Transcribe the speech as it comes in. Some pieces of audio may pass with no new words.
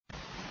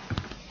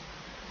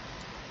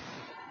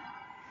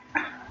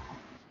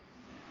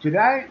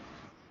Today,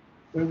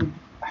 we would,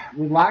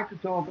 we'd like to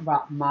talk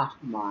about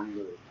mastermind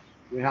groups.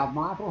 We have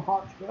Michael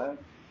Hotchberg,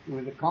 who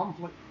is a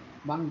conflict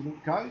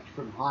management coach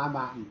from High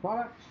Mountain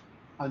Products,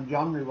 and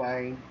John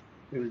Ruane,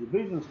 who is a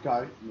business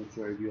coach from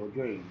Achieve Your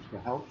Dreams, to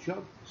help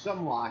shed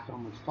some light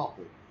on this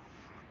topic.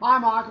 Hi,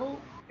 Michael.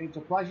 It's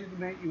a pleasure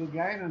to meet you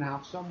again and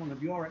have someone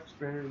of your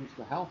experience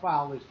to help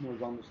our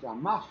listeners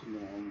understand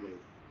mastermind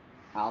groups,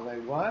 how they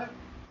work,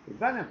 the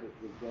benefits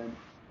of them,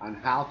 and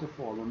how to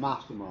form a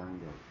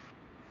mastermind group.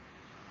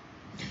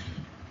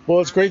 Well,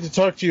 it's great to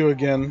talk to you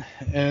again,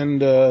 and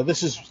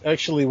this is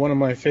actually one of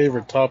my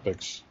favorite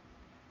topics.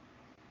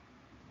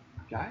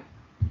 Okay,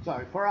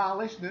 so for our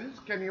listeners,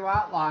 can you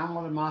outline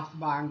what a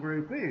mastermind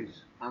group is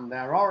and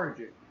their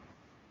origin?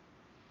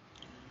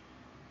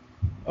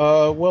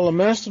 Well,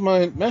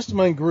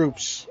 mastermind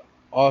groups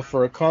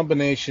offer a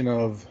combination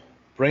of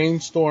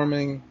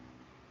brainstorming,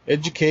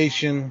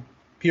 education,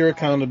 peer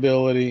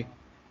accountability,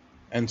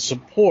 and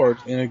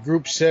support in a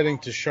group setting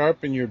to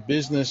sharpen your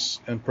business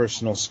and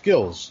personal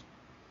skills.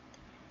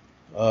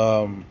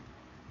 A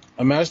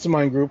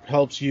mastermind group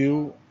helps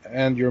you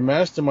and your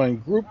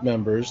mastermind group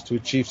members to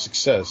achieve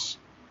success.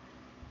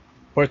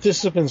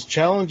 Participants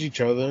challenge each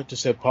other to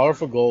set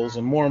powerful goals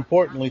and, more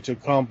importantly, to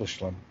accomplish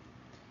them.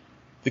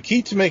 The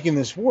key to making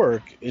this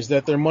work is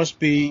that there must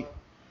be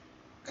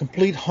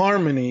complete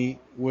harmony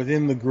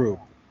within the group.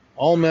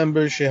 All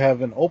members should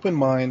have an open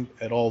mind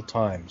at all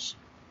times.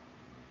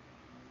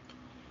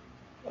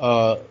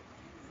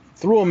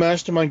 Through a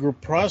mastermind group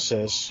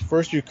process,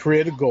 first you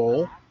create a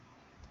goal,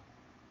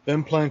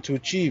 then plan to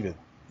achieve it.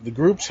 The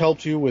groups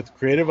help you with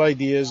creative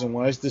ideas and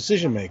wise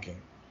decision making.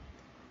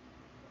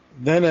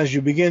 Then, as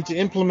you begin to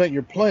implement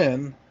your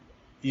plan,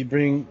 you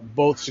bring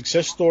both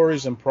success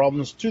stories and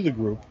problems to the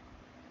group.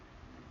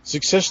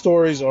 Success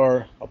stories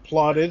are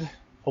applauded,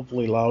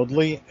 hopefully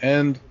loudly,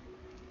 and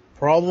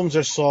problems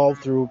are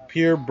solved through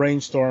peer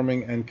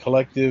brainstorming and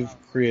collective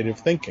creative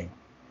thinking.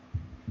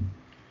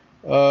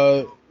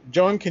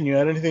 John, can you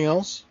add anything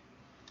else?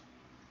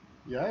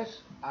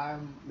 Yes,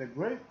 the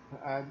group,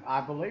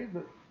 I believe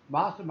that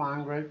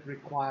mastermind groups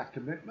require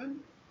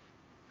commitment,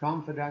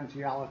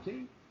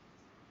 confidentiality,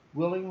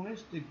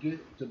 willingness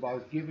to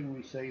both give and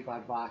receive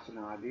advice and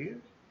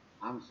ideas,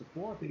 and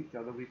support each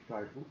other with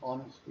total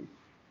honesty,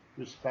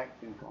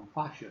 respect, and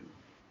compassion.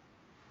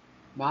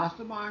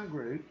 Mastermind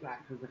groups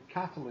act as a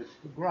catalyst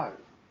for growth,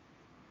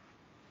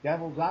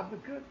 devil's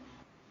advocates,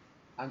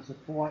 and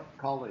support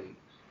colleagues.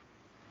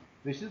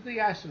 This is the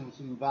essence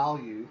and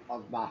value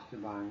of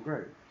mastermind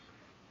groups.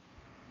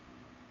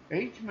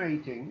 Each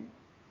meeting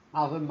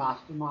has a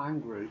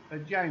mastermind group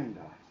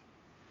agenda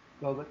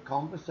so that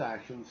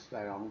conversations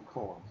stay on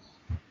course.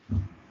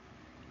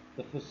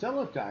 The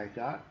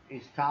facilitator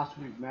is tasked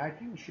with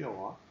making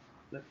sure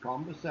that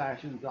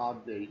conversations are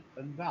deep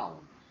and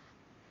balanced,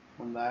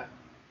 and that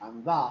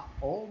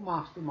all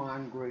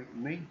mastermind group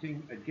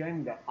meeting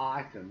agenda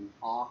items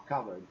are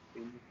covered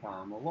in the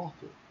time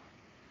allotted.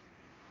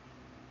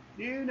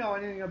 Do you know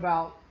anything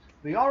about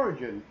the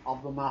origin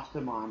of the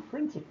mastermind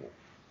principle?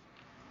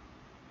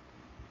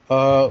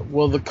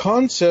 Well, the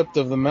concept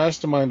of the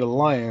Mastermind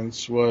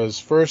Alliance was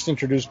first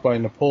introduced by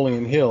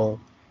Napoleon Hill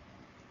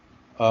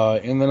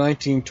in the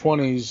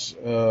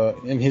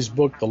 1920s in his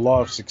book, The Law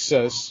of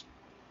Success.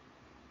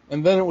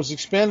 And then it was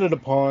expanded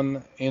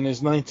upon in his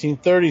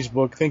 1930s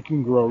book, Think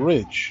and Grow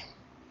Rich.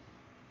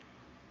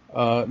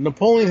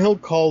 Napoleon Hill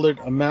called it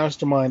a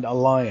mastermind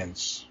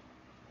alliance.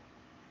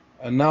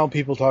 And now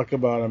people talk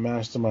about a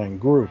mastermind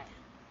group.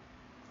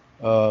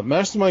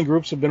 Mastermind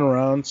groups have been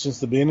around since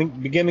the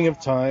beginning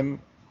of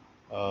time.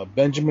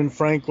 Benjamin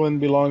Franklin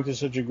belonged to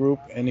such a group,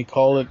 and he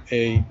called it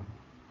a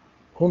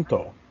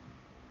junto.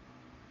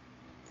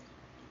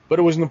 But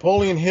it was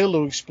Napoleon Hill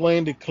who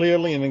explained it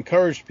clearly and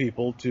encouraged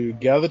people to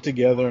gather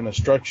together in a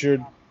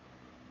structured,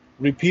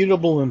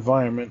 repeatable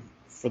environment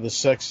for the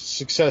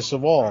success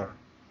of all.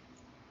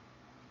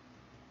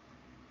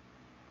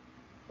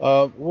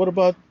 What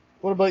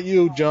about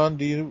you, John?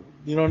 Do you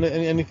know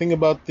anything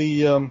about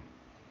the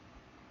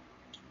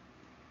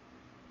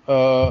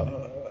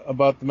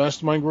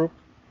mastermind group?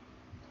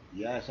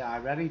 Yes, I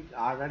read it.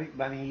 I read it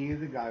many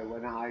years ago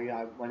when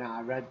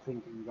I read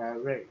Think and Grow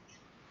Rich.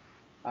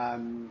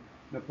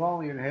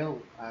 Napoleon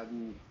Hill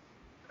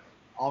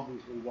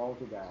obviously wrote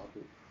about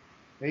it.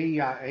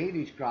 He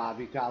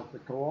described it as the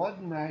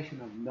coordination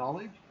of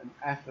knowledge and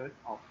effort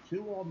of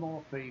two or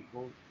more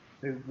people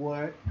who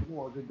work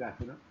towards a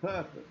definite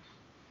purpose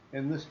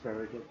in the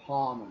spirit of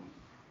harmony.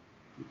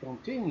 He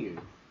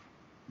continued,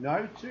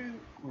 no two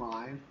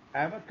minds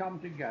ever come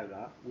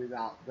together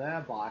without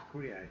thereby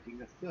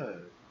creating a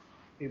third,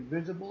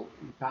 invisible,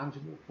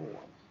 intangible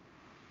force,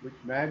 which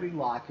may be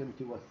likened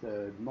to a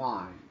third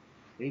mind.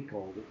 He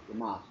called it the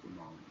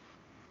mastermind.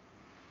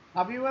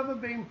 Have you ever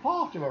been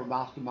part of a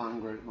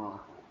mastermind group,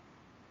 Mark?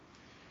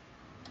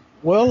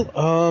 Well,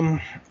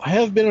 I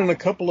have been in a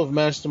couple of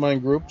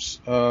mastermind groups,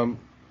 but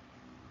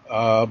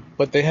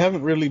they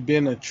haven't really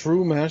been a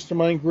true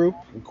mastermind group,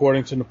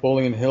 according to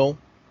Napoleon Hill.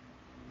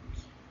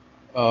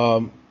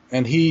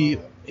 And he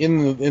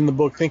in the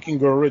book Think and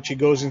Grow Rich, he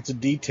goes into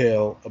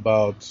detail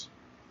about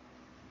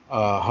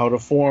how to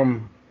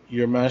form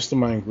your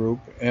mastermind group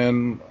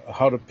and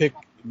how to pick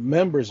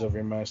members of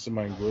your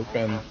mastermind group,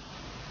 and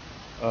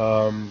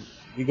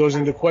he goes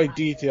into quite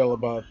detail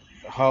about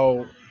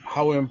how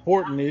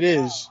important it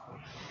is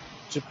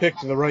to pick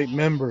the right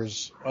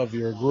members of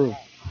your group.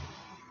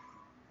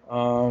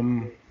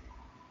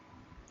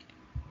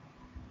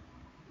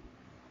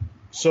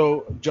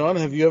 So, John,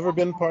 have you ever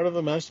been part of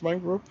a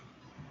mastermind group?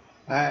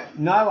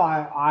 No,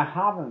 I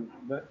haven't.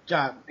 But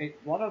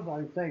it's one of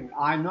those things.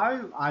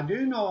 I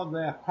do know of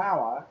their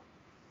power,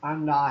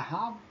 and I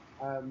have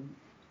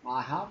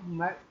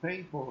met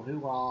people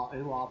who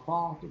are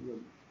part of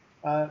them.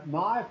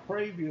 My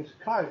previous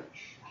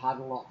coach had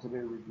a lot to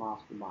do with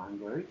mastermind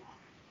group.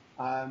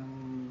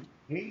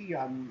 He's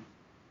in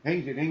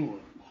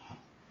England,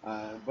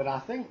 but I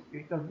think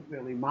it doesn't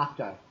really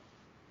matter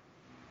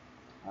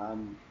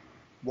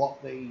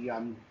what the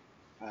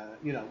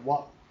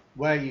what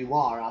where you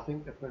are. I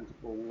think the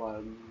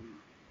principle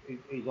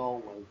is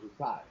always the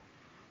same.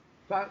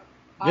 So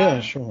Yeah,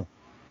 sure.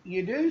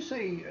 you'll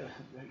see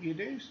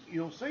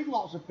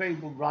lots of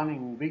people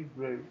running big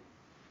group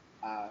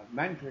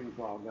mentoring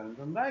programs,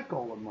 and they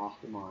call them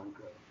mastermind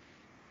groups.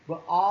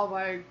 But are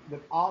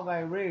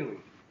they really?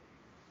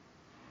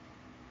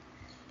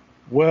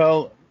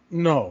 Well,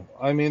 no.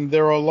 I mean,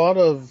 there are a lot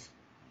of,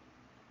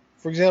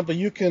 for example,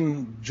 you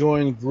can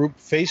join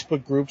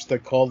Facebook groups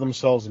that call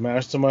themselves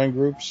mastermind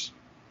groups,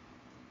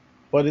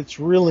 but it's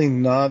really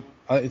not.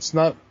 It's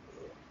not,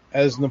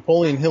 as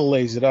Napoleon Hill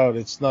lays it out.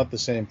 It's not the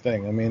same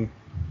thing. I mean,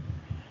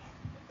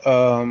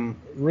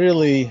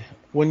 really,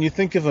 when you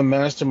think of a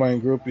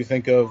mastermind group, you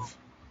think of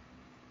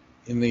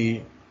in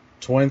the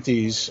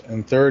 20s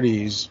and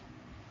 30s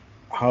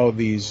how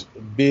these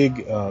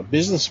big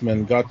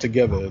businessmen got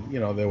together. You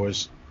know, there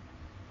was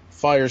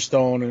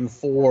Firestone and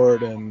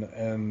Ford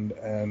and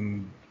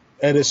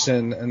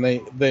Edison, and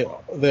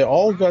they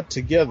all got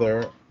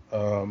together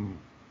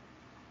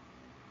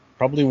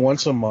probably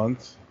once a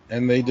month,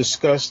 and they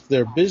discussed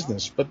their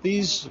business. But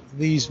these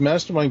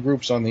mastermind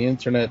groups on the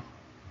internet,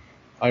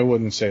 I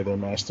wouldn't say they're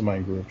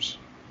mastermind groups.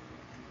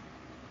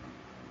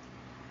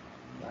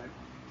 Right.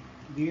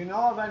 Do you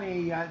know of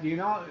any?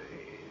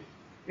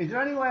 Is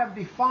there any way of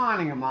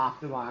defining a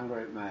mastermind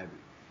group, maybe?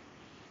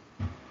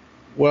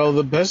 Well,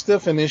 the best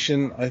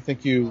definition, I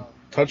think you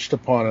touched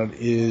upon it,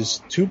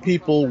 is two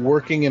people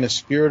working in a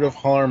spirit of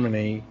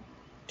harmony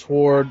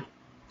toward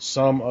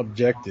some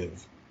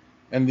objective.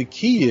 And the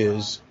key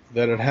is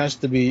that it has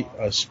to be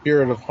a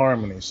spirit of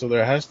harmony. So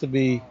there has to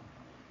be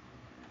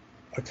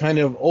a kind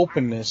of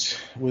openness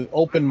with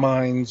open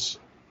minds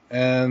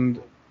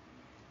and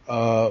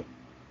a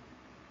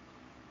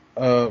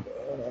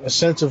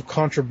sense of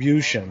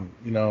contribution,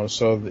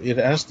 so it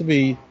has to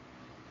be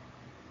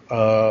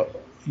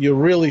you're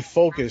really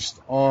focused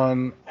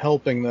on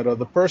helping that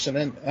other person.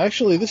 And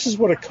actually, this is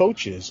what a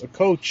coach is. A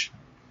coach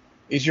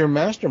is your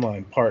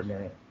mastermind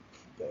partner.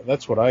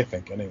 That's what I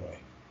think, anyway.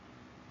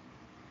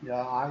 Yeah,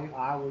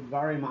 I would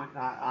very much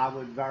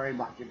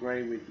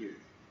agree with you.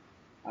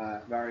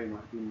 Very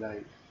much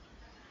indeed.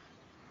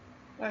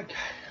 Okay,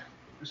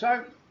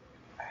 so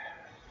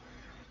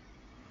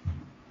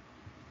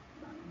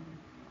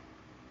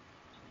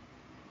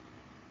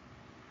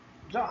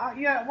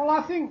yeah, well,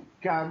 I think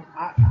that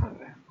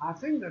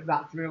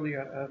that's really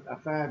a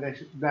fair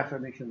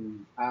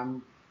definition.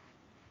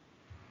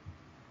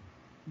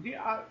 Do you,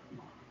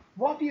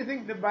 what do you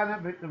think the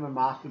benefits of a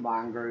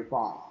mastermind group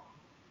are?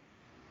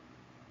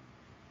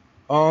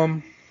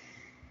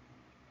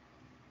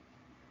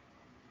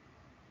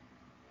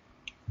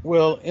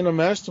 Well, in a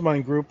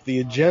mastermind group, the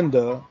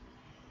agenda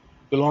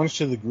belongs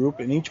to the group,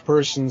 and each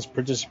person's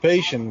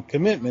participation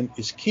commitment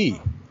is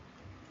key.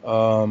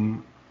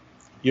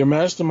 Your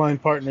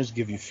mastermind partners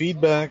give you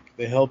feedback,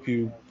 they help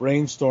you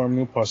brainstorm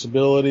new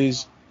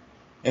possibilities,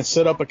 and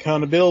set up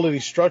accountability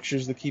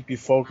structures that keep you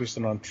focused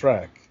and on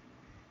track.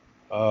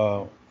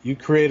 You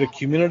create a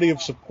community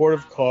of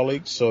supportive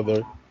colleagues,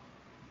 so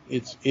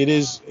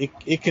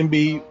it can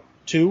be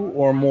two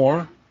or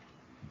more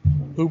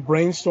who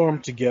brainstorm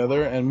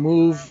together and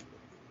move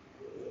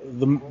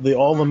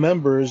all the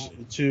members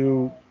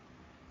to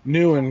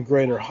new and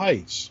greater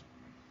heights.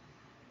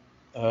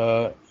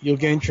 You'll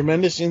gain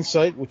tremendous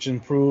insight, which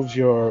improves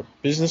your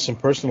business and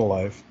personal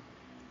life.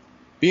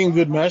 Being a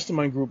good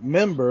mastermind group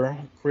member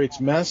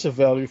creates massive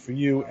value for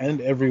you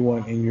and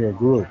everyone in your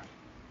group.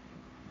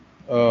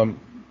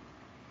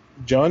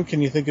 John,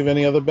 can you think of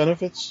any other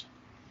benefits?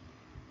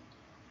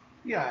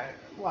 Yeah,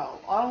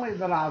 well, only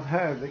that I've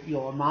heard that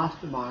your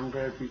mastermind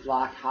group is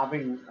like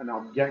having an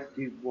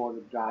objective board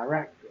of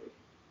directors,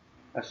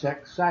 a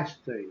success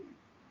team,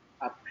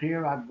 a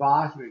peer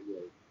advisory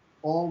group,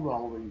 all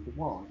rolled into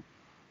one.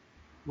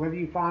 Whether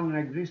you find an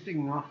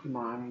existing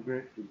mastermind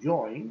group to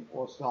join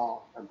or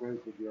start a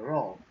group of your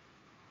own,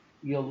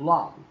 you'll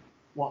love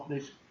what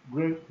this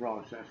group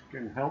process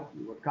can help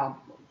you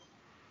accomplish.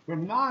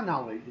 From my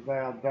knowledge, they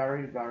are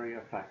very, very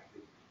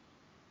effective.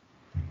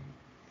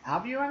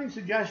 Have you any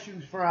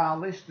suggestions for our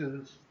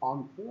listeners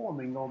on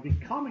forming or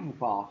becoming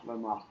part of a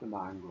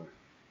mastermind group?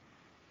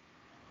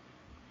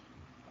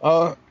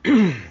 Uh,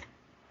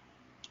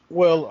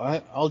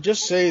 well, I'll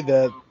just say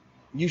that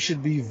you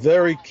should be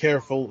very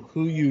careful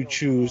who you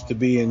choose to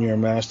be in your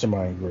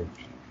mastermind group.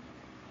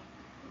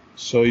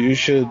 So you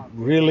should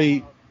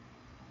really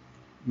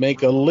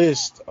make a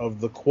list of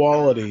the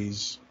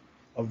qualities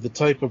of the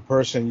type of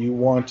person you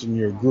want in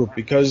your group,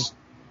 because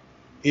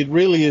it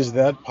really is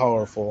that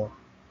powerful.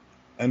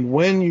 And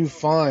when you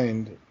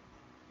find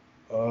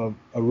a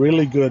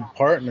really good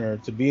partner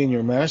to be in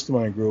your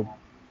mastermind group,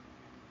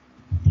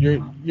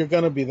 you're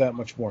going to be that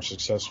much more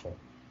successful.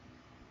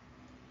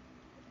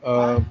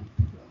 Okay.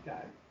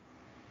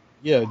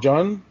 Yeah,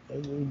 John,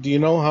 do you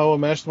know how a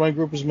mastermind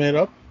group is made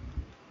up?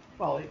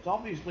 Well, it's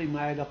obviously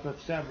made up of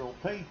several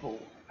people,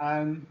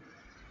 and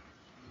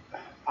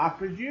I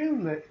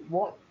presume that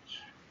what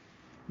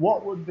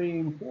would be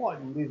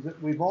important is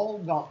that we've all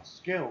got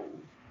skills.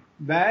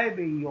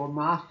 Maybe your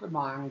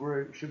mastermind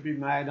group should be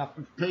made up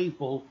of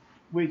people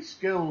with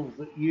skills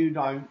that you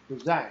don't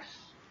possess.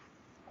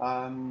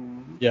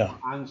 Yeah,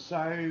 And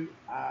so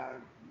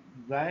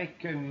they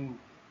can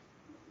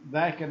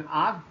they can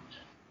add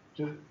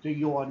to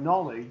your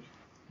knowledge,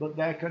 but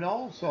they can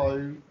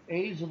also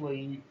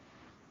easily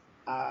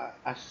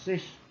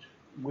assist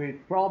with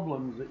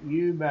problems that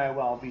you may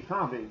well be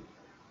having,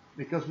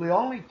 because we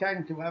only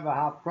tend to ever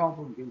have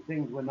problems in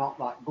things we're not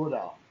that good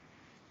at.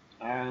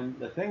 And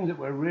the things that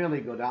we're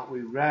really good at,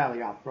 we rarely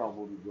have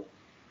problems with.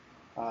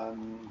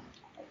 Um,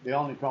 the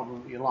only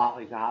problem that you're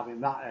likely to have in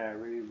that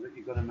area is that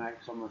you're going to make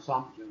some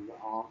assumptions that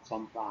aren't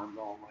sometimes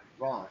always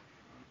right.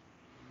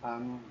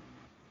 Um,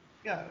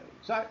 yeah,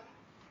 so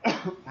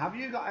have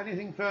you got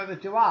anything further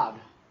to add?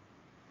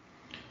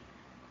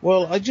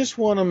 well, I just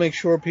want to make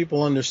sure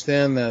people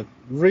understand that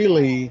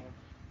really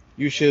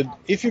you should,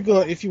 if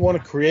you want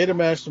to create a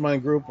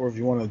mastermind group or if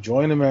you want to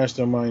join a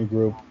mastermind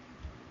group,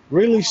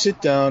 really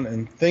sit down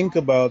and think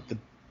about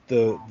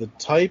the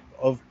type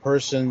of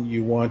person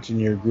you want in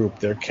your group,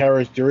 their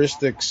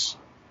characteristics,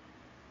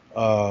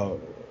 uh,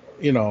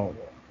 you know,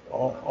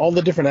 all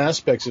the different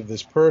aspects of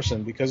this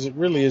person, because it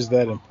really is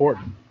that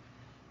important.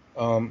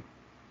 Um,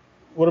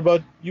 what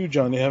about you,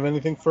 John? Do you have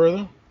anything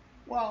further?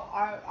 Well,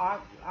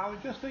 I was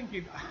just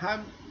thinking,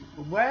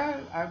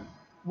 where um,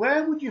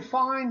 where would you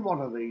find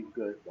one of these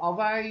groups? Are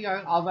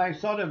they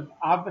sort of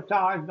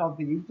advertised on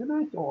the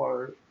internet,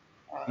 or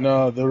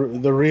No,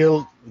 the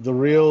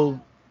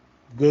real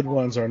good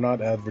ones are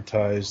not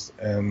advertised,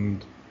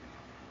 and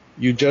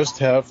you just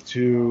have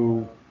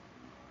to.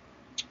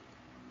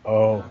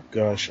 Oh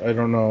gosh, I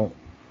don't know.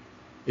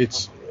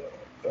 It's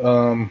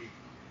um,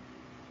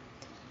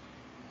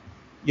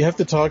 you have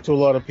to talk to a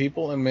lot of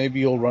people, and maybe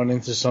you'll run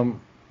into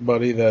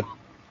somebody that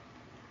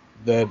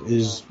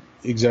is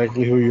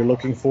exactly who you're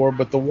looking for.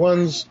 But the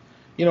ones,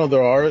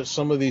 there are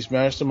some of these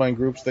mastermind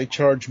groups. They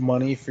charge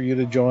money for you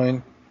to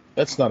join.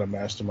 That's not a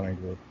mastermind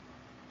group.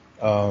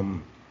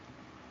 Um,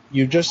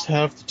 you just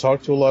have to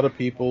talk to a lot of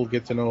people,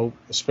 get to know,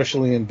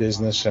 especially in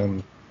business,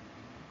 and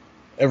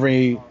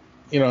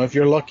if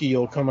you're lucky,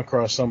 you'll come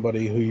across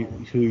somebody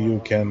who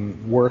you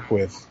can work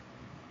with.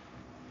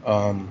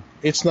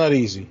 It's not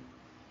easy.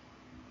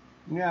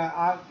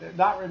 yeah,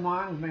 that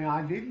reminds me,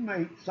 I did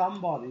meet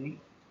somebody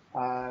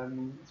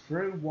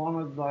through one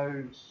of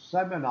those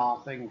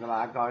seminar things that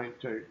I go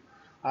to.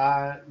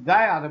 They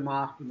had a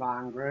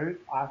mastermind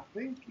group. I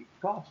think it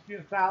cost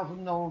you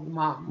 $1,000 a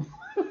month.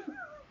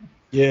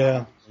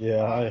 Yeah,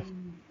 yeah,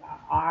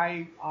 Um,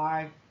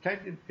 I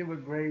tended to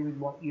agree with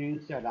what you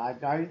said. I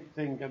don't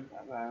think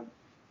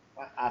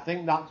I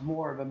think that's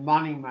more of a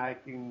money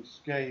making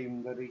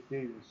scheme than it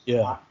is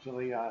yeah,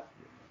 actually a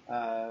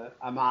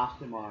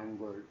mastermind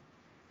group.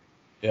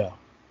 yeah,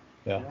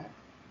 yeah. Yeah.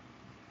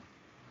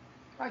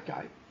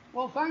 Okay.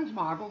 Well, thanks,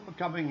 Michael, for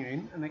coming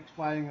in and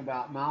explaining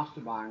about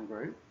mastermind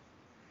group,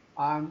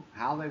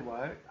 how they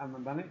work, and the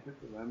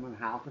benefits of them, and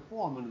how to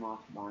form a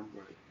mastermind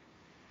group.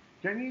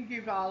 Can you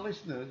give our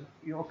listeners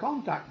your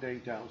contact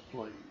details,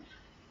 please?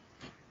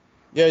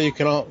 Yeah, you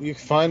can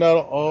find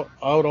out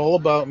all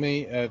about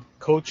me at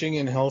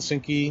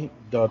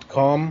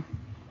coachinginhelsinki.com.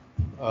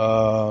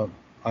 Uh,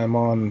 I'm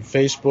on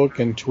Facebook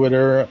and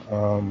Twitter,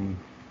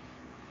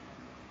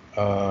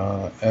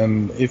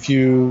 and if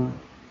you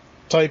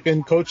type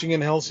in coaching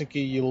in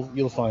Helsinki,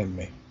 you'll find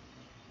me.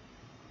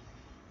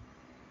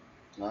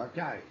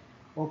 Okay.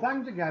 Well,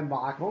 thanks again,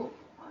 Michael.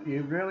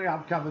 You really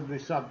have covered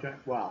this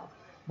subject well.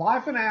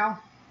 Bye for now.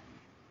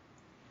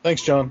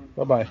 Thanks, John.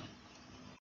 Bye bye.